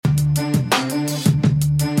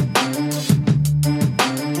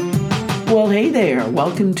Hey there,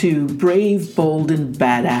 welcome to Brave, Bold, and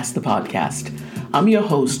Badass, the podcast. I'm your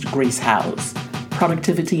host, Grace Howes,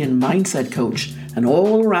 productivity and mindset coach, and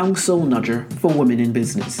all-around soul nudger for women in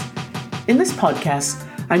business. In this podcast,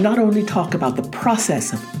 I not only talk about the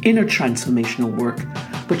process of inner transformational work,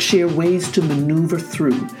 but share ways to maneuver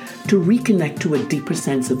through to reconnect to a deeper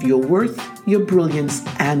sense of your worth, your brilliance,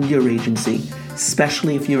 and your agency,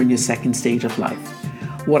 especially if you're in your second stage of life.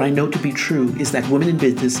 What I know to be true is that women in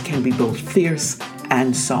business can be both fierce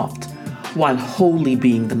and soft, while wholly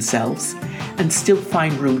being themselves, and still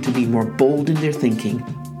find room to be more bold in their thinking,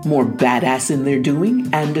 more badass in their doing,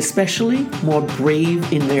 and especially more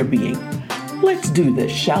brave in their being. Let's do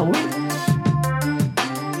this, shall we?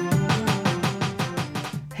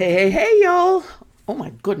 Hey, y'all. Oh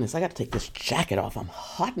my goodness, I gotta take this jacket off. I'm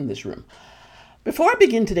hot in this room. Before I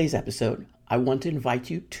begin today's episode, I want to invite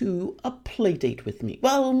you to a play date with me.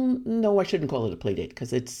 Well, no, I shouldn't call it a play date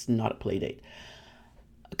because it's not a play date.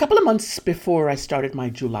 A couple of months before I started my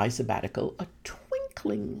July sabbatical, a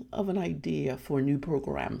twinkling of an idea for a new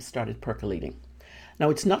program started percolating. Now,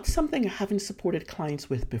 it's not something I haven't supported clients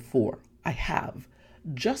with before. I have,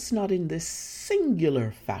 just not in this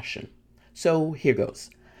singular fashion. So here goes.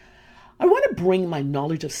 I want to bring my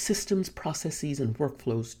knowledge of systems, processes, and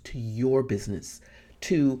workflows to your business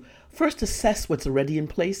to first assess what's already in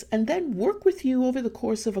place and then work with you over the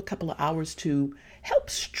course of a couple of hours to help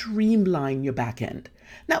streamline your back end.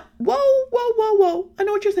 Now, whoa. I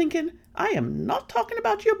know what you're thinking. I am not talking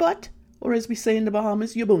about your butt, or as we say in the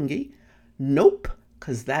Bahamas, your bungie. Nope,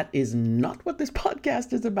 because that is not what this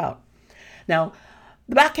podcast is about. Now,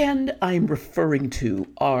 the back end I'm referring to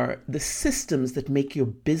are the systems that make your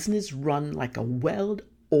business run like a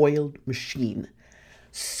well-oiled machine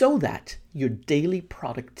so that your daily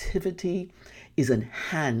productivity is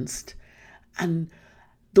enhanced and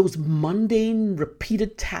those mundane,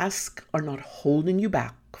 repeated tasks are not holding you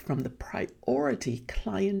back from the priority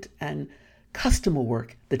client and customer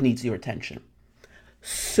work that needs your attention.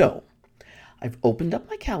 So, I've opened up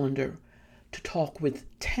my calendar to talk with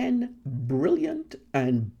 10 brilliant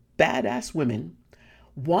and badass women.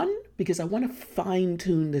 One, because I want to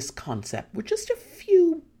fine-tune this concept with just a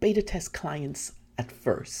few beta test clients at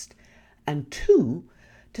first. And two,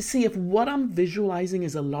 to see if what I'm visualizing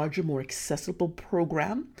as a larger, more accessible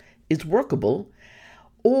program is workable,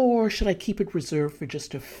 or should I keep it reserved for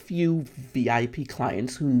just a few VIP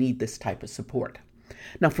clients who need this type of support?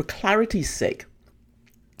 Now, for clarity's sake,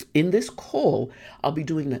 in this call, I'll be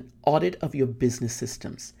doing an audit of your business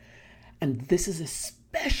systems. And this is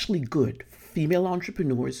especially good for female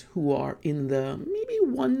entrepreneurs who are in the maybe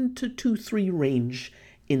 1 to 2, 3 range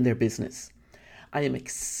in their business. I am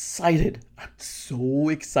excited. I'm so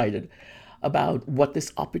excited about what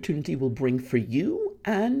this opportunity will bring for you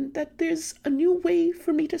and that there's a new way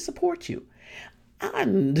for me to support you.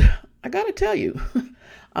 And I gotta tell you,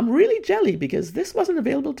 I'm really jelly because this wasn't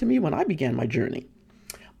available to me when I began my journey.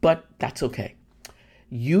 But that's okay.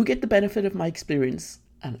 You get the benefit of my experience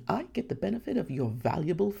and I get the benefit of your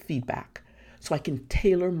valuable feedback so I can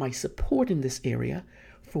tailor my support in this area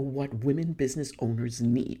for what women business owners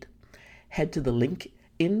need. Head to the link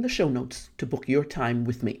in the show notes to book your time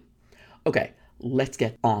with me. Okay, let's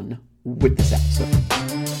get on with this episode.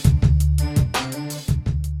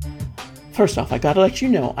 First off, I gotta let you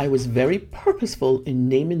know I was very purposeful in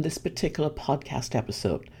naming this particular podcast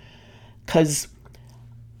episode because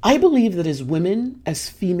I believe that as women, as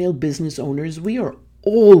female business owners, we are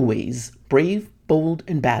always brave, bold,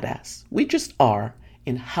 and badass. We just are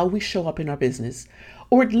in how we show up in our business,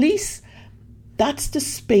 or at least that's the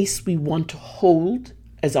space we want to hold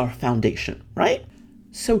as our foundation, right?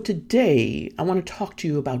 So today, I want to talk to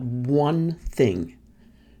you about one thing.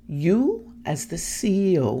 You as the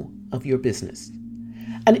CEO of your business.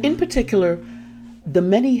 And in particular, the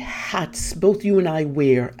many hats both you and I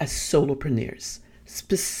wear as solopreneurs.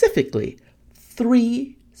 Specifically,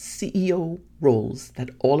 3 CEO roles that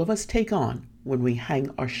all of us take on when we hang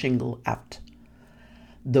our shingle out.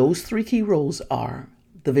 Those 3 key roles are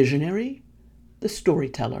the visionary, the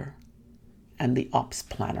storyteller, and the ops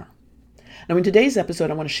planner. Now, in today's episode,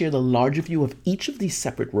 I want to share the larger view of each of these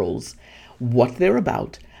separate roles, what they're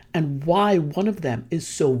about, and why one of them is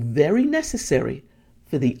so very necessary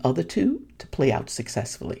for the other 2 to play out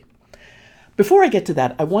successfully. Before I get to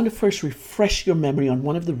that, I want to first refresh your memory on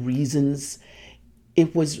one of the reasons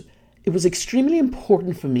it was extremely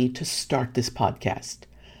important for me to start this podcast,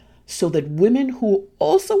 so that women who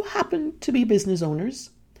also happen to be business owners,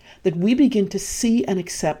 that we begin to see and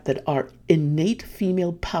accept that our innate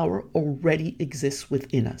female power already exists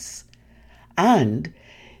within us. And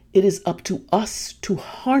it is up to us to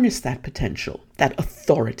harness that potential, that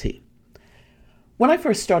authority. When I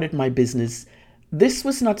first started my business, this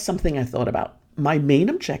was not something I thought about. My main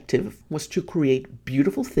objective was to create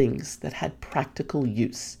beautiful things that had practical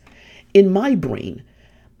use. In my brain,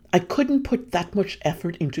 I couldn't put that much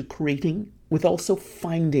effort into creating with also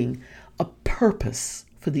finding a purpose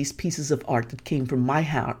for these pieces of art that came from my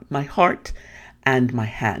heart and my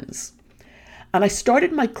hands. And I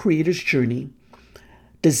started my creator's journey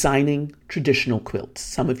designing traditional quilts.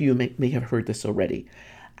 Some of you may have heard this already.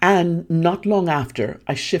 And not long after,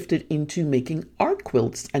 I shifted into making art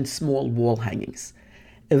quilts and small wall hangings,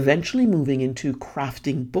 eventually moving into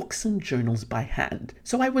crafting books and journals by hand.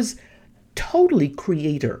 So I was totally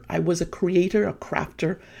creator. I was a creator, a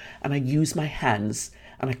crafter, and I used my hands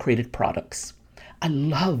and I created products. I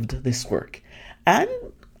loved this work, and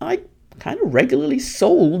I kind of regularly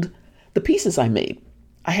sold the pieces I made.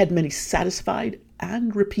 I had many satisfied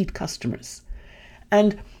and repeat customers.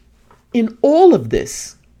 And in all of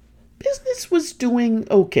this, business was doing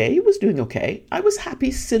okay. It was doing okay. I was happy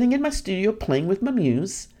sitting in my studio playing with my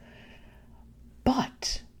muse.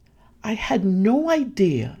 But I had no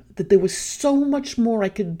idea that there was so much more I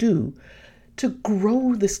could do to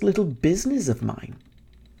grow this little business of mine.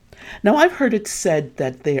 Now, I've heard it said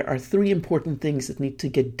that there are 3 important things that need to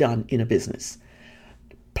get done in a business: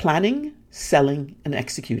 planning, selling, and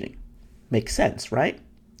executing. Makes sense, right?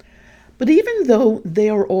 But even though they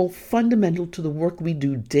are all fundamental to the work we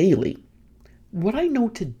do daily, what I know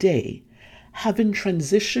today, having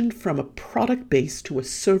transitioned from a product-based to a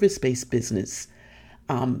service-based business,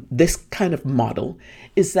 this kind of model,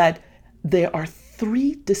 is that there are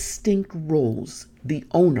 3 distinct roles the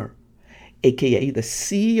owner, aka the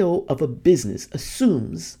CEO of a business,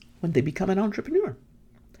 assumes when they become an entrepreneur.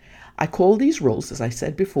 I call these roles, as I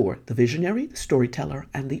said before, the visionary, the storyteller,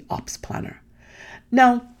 and the ops planner.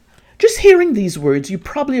 Now, just hearing these words, you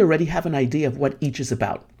probably already have an idea of what each is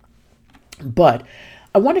about. But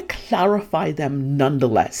I want to clarify them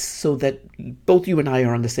nonetheless so that both you and I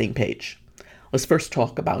are on the same page. Let's first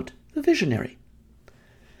talk about the visionary.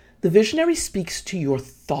 The visionary speaks to your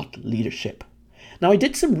thought leadership. Now, I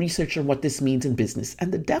did some research on what this means in business,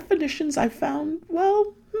 and the definitions I found,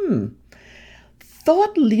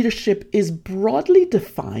 Thought leadership is broadly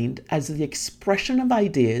defined as the expression of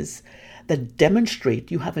ideas that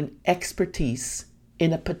demonstrate you have an expertise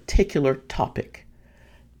in a particular topic.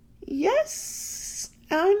 Yes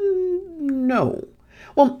and no.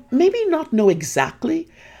 Well, maybe not no exactly,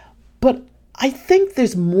 but I think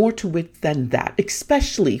there's more to it than that,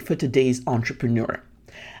 especially for today's entrepreneur.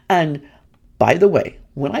 And by the way,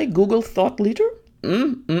 when I Google thought leader,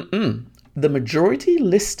 the majority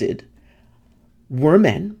listed were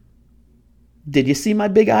men. Did you see my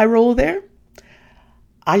big eye roll there?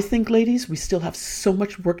 I think, ladies, we still have so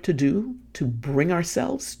much work to do to bring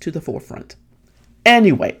ourselves to the forefront.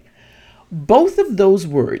 Anyway, both of those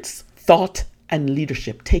words, thought and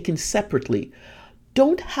leadership, taken separately,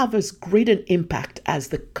 don't have as great an impact as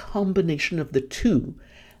the combination of the two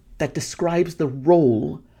that describes the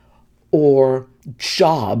role or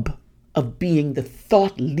job of being the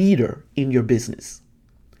thought leader in your business.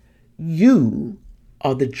 You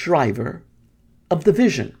are the driver of the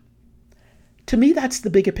vision. To me, that's the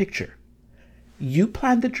bigger picture. You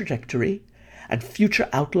plan the trajectory and future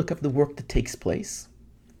outlook of the work that takes place.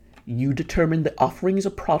 You determine the offerings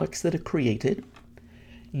or products that are created.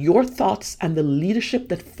 Your thoughts and the leadership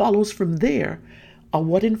that follows from there are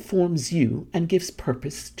what informs you and gives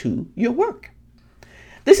purpose to your work.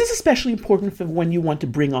 This is especially important for when you want to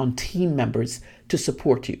bring on team members to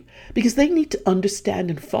support you, because they need to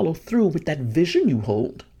understand and follow through with that vision you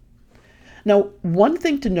hold. Now, one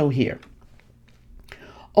thing to know here,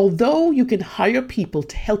 although you can hire people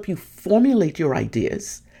to help you formulate your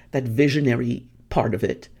ideas, that visionary part of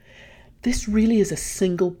it, this really is a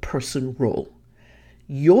single person role.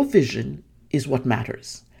 Your vision is what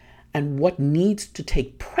matters and what needs to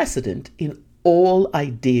take precedent in all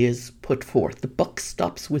ideas put forth. The buck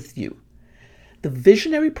stops with you. The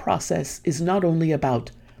visionary process is not only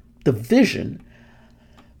about the vision,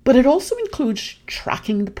 but it also includes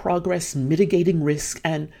tracking the progress, mitigating risk,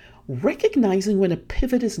 and recognizing when a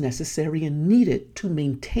pivot is necessary and needed to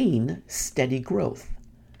maintain steady growth.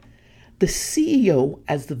 The CEO,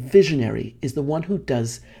 as the visionary, is the one who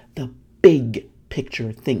does the big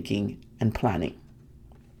picture thinking and planning.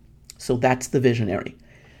 So that's the visionary.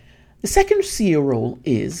 The second CEO role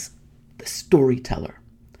is the storyteller.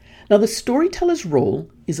 Now, the storyteller's role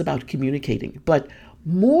is about communicating, but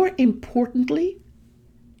more importantly,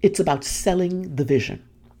 it's about selling the vision.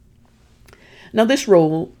 Now, this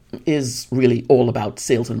role is really all about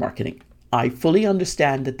sales and marketing. I fully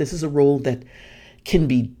understand that this is a role that can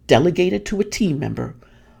be delegated to a team member,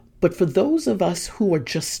 But for those of us who are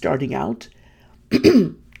just starting out,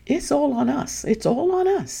 it's all on us. It's all on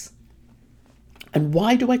us. And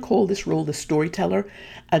why do I call this role the storyteller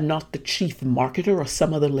and not the chief marketer or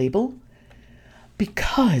some other label?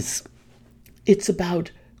 Because it's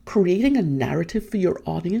about creating a narrative for your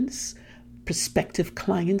audience, prospective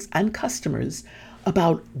clients, and customers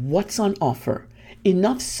about what's on offer,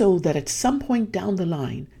 enough so that at some point down the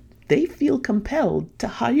line, they feel compelled to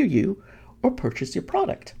hire you or purchase your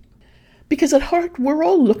product. Because at heart, we're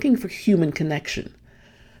all looking for human connection.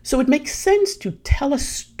 So it makes sense to tell a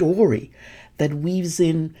story that weaves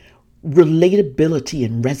in relatability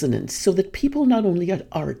and resonance so that people not only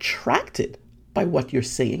are attracted by what you're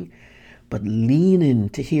saying, but lean in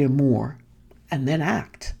to hear more and then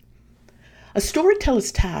act. A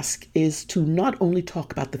storyteller's task is to not only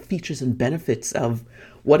talk about the features and benefits of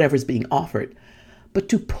whatever's being offered, but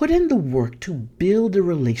to put in the work to build a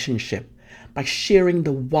relationship by sharing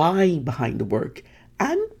the why behind the work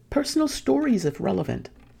and personal stories if relevant.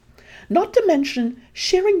 Not to mention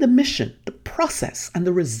sharing the mission, the process, and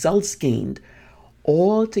the results gained,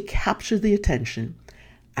 all to capture the attention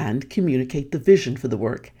and communicate the vision for the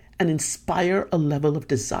work and inspire a level of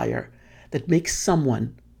desire that makes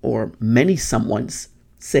someone, or many someones,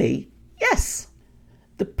 say yes.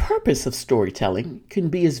 The purpose of storytelling can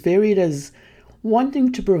be as varied as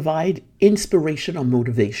wanting to provide inspiration or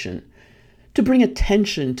motivation, to bring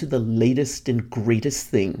attention to the latest and greatest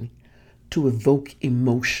thing, to evoke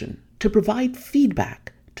emotion, to provide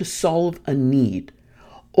feedback, to solve a need.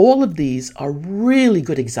 All of these are really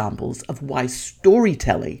good examples of why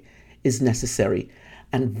storytelling is necessary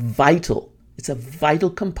and vital. It's a vital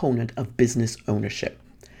component of business ownership.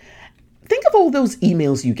 Think of all those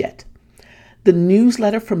emails you get, the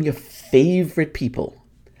newsletter from your favorite people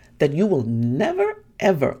that you will never,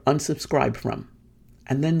 ever unsubscribe from,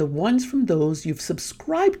 and then the ones from those you've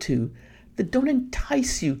subscribed to that don't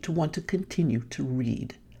entice you to want to continue to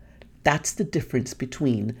read. That's the difference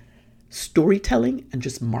between storytelling and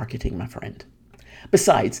just marketing, my friend.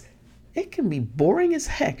 Besides, it can be boring as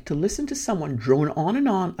heck to listen to someone drone on and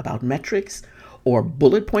on about metrics or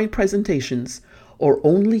bullet point presentations or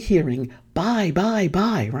only hearing buy,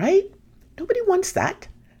 right? Nobody wants that.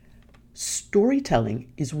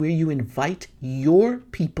 Storytelling is where you invite your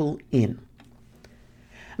people in.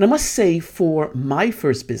 And I must say, for my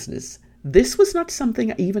first business, this was not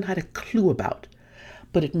something I even had a clue about,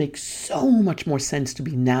 but it makes so much more sense to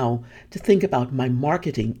me now to think about my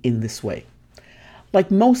marketing in this way. Like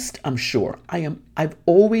most, I'm sure, I've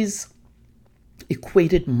always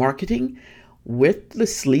equated marketing with the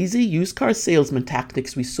sleazy used car salesman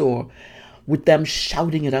tactics we saw with them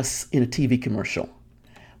shouting at us in a TV commercial.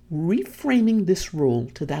 Reframing this role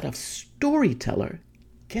to that of storyteller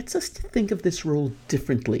gets us to think of this role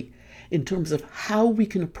differently in terms of how we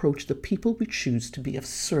can approach the people we choose to be of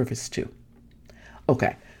service to.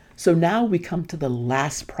 Okay, so now we come to the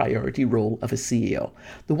last priority role of a CEO,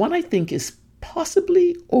 the one I think is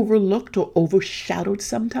possibly overlooked or overshadowed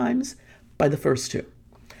sometimes by the first two.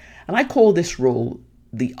 And I call this role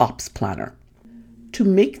the ops planner. To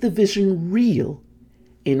make the vision real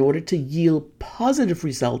in order to yield positive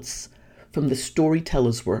results from the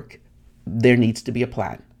storyteller's work, there needs to be a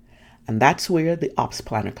plan. And that's where the ops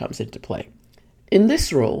planner comes into play. In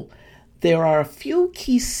this role, there are a few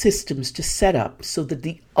key systems to set up so that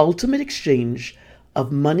the ultimate exchange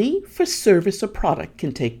of money for service or product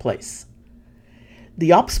can take place.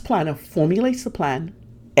 The ops planner formulates the plan,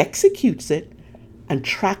 executes it, and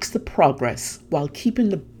tracks the progress while keeping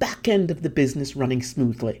the back end of the business running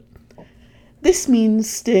smoothly. This means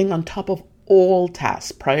staying on top of all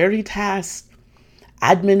tasks, priority tasks,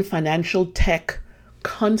 admin, financial, tech,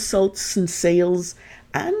 consults and sales,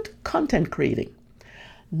 and content creating.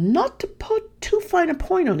 Not to put too fine a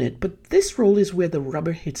point on it, but this role is where the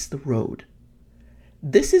rubber hits the road.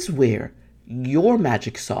 This is where your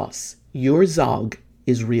magic sauce, your ZOG,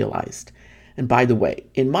 is realized. And by the way,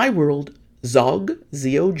 in my world, ZOG,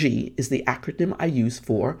 Z-O-G, is the acronym I use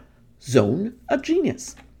for Zone of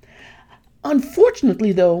Genius.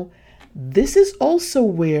 Unfortunately, though, this is also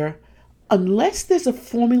where, unless there's a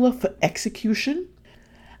formula for execution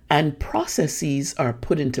and processes are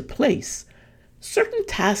put into place, certain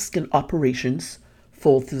tasks and operations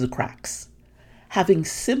fall through the cracks. Having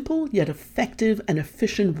simple yet effective and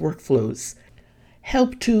efficient workflows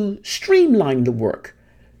help to streamline the work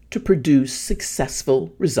to produce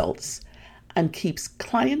successful results and keeps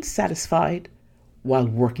clients satisfied while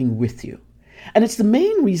working with you. And it's the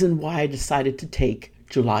main reason why I decided to take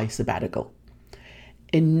July sabbatical.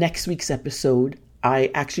 In next week's episode,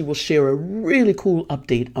 I actually will share a really cool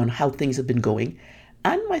update on how things have been going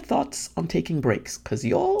and my thoughts on taking breaks, because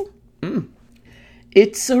y'all,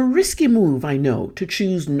 it's a risky move, I know, to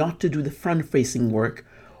choose not to do the front-facing work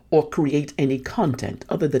or create any content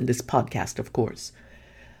other than this podcast, of course.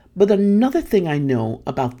 But another thing I know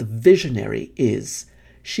about the visionary is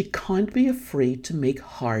she can't be afraid to make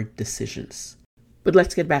hard decisions. But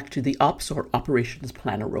let's get back to the ops or operations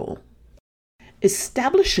planner role.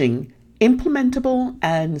 Establishing implementable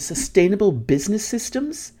and sustainable business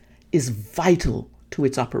systems is vital to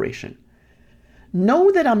its operation.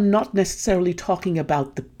 Know that I'm not necessarily talking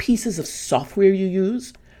about the pieces of software you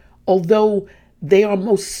use, although they are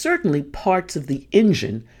most certainly parts of the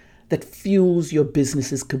engine that fuels your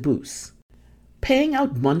business's caboose. Paying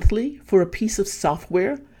out monthly for a piece of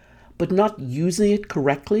software, but not using it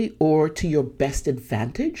correctly or to your best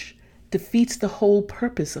advantage, defeats the whole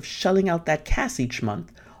purpose of shelling out that cash each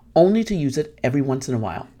month only to use it every once in a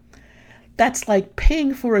while. That's like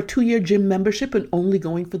paying for a 2-year gym membership and only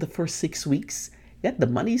going for the first 6 weeks, yet the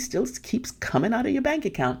money still keeps coming out of your bank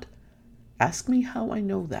account. Ask me how I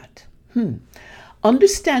know that.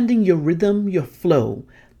 Understanding your rhythm, your flow,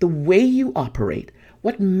 the way you operate,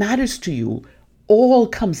 what matters to you, all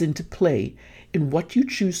comes into play in what you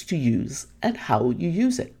choose to use and how you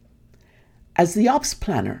use it. As the ops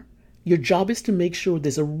planner, your job is to make sure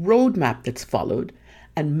there's a roadmap that's followed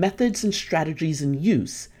and methods and strategies in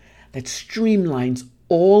use that streamlines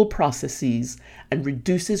all processes and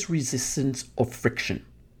reduces resistance or friction,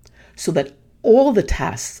 so that all the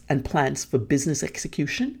tasks and plans for business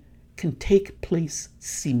execution can take place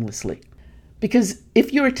seamlessly. Because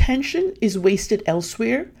if your attention is wasted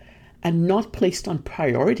elsewhere and not placed on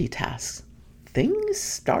priority tasks, things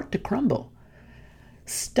start to crumble.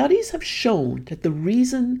 Studies have shown that the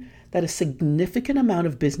reason that a significant amount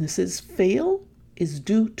of businesses fail is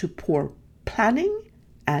due to poor planning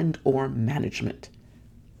and or management.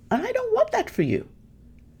 And I don't want that for you.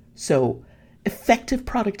 So, effective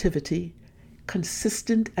productivity,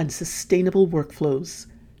 consistent and sustainable workflows,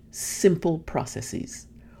 simple processes.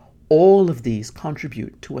 All of these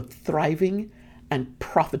contribute to a thriving and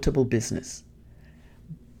profitable business.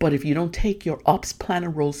 But if you don't take your ops planner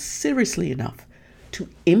role seriously enough to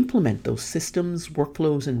implement those systems,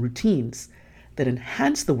 workflows, and routines that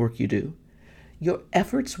enhance the work you do, your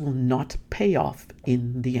efforts will not pay off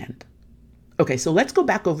in the end. Okay, so let's go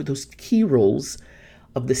back over those key roles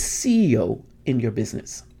of the CEO in your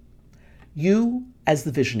business. You as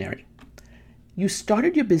the visionary. You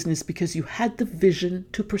started your business because you had the vision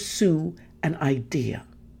to pursue an idea.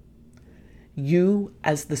 You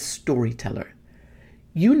as the storyteller.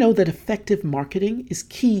 You know that effective marketing is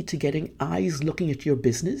key to getting eyes looking at your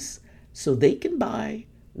business so they can buy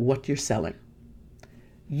what you're selling.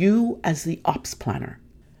 You as the ops planner.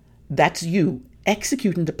 That's you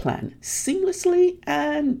executing the plan seamlessly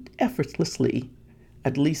and effortlessly.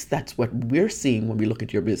 At least that's what we're seeing when we look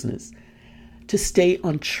at your business. To stay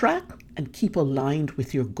on track and keep aligned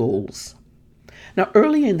with your goals. Now,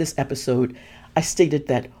 earlier in this episode, I stated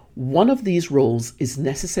that one of these roles is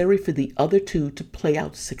necessary for the other two to play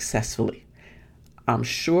out successfully. I'm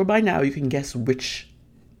sure by now you can guess which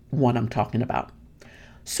one I'm talking about.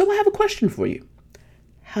 So I have a question for you.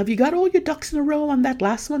 Have you got all your ducks in a row on that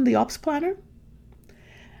last one, the ops planner?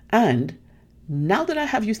 And now that I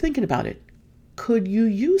have you thinking about it, could you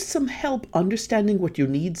use some help understanding what your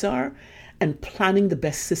needs are and planning the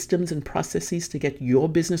best systems and processes to get your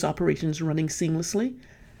business operations running seamlessly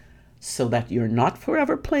so that you're not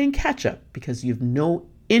forever playing catch up because you've no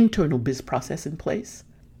internal biz process in place?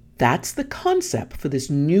 That's the concept for this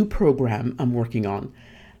new program I'm working on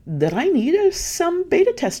that I need some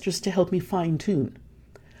beta testers to help me fine tune.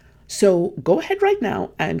 So go ahead right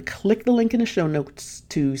now and click the link in the show notes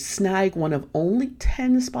to snag one of only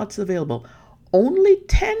 10 spots available. Only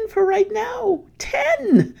 10 for right now.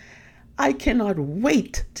 10! I cannot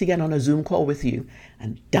wait to get on a Zoom call with you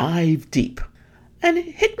and dive deep. And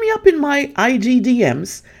hit me up in my IG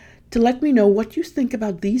DMs to let me know what you think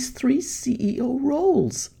about these 3 CEO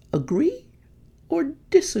roles. Agree or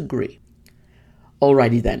disagree?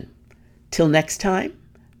 Alrighty then. Till next time,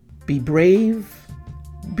 be brave,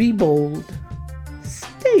 be bold,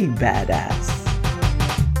 stay badass.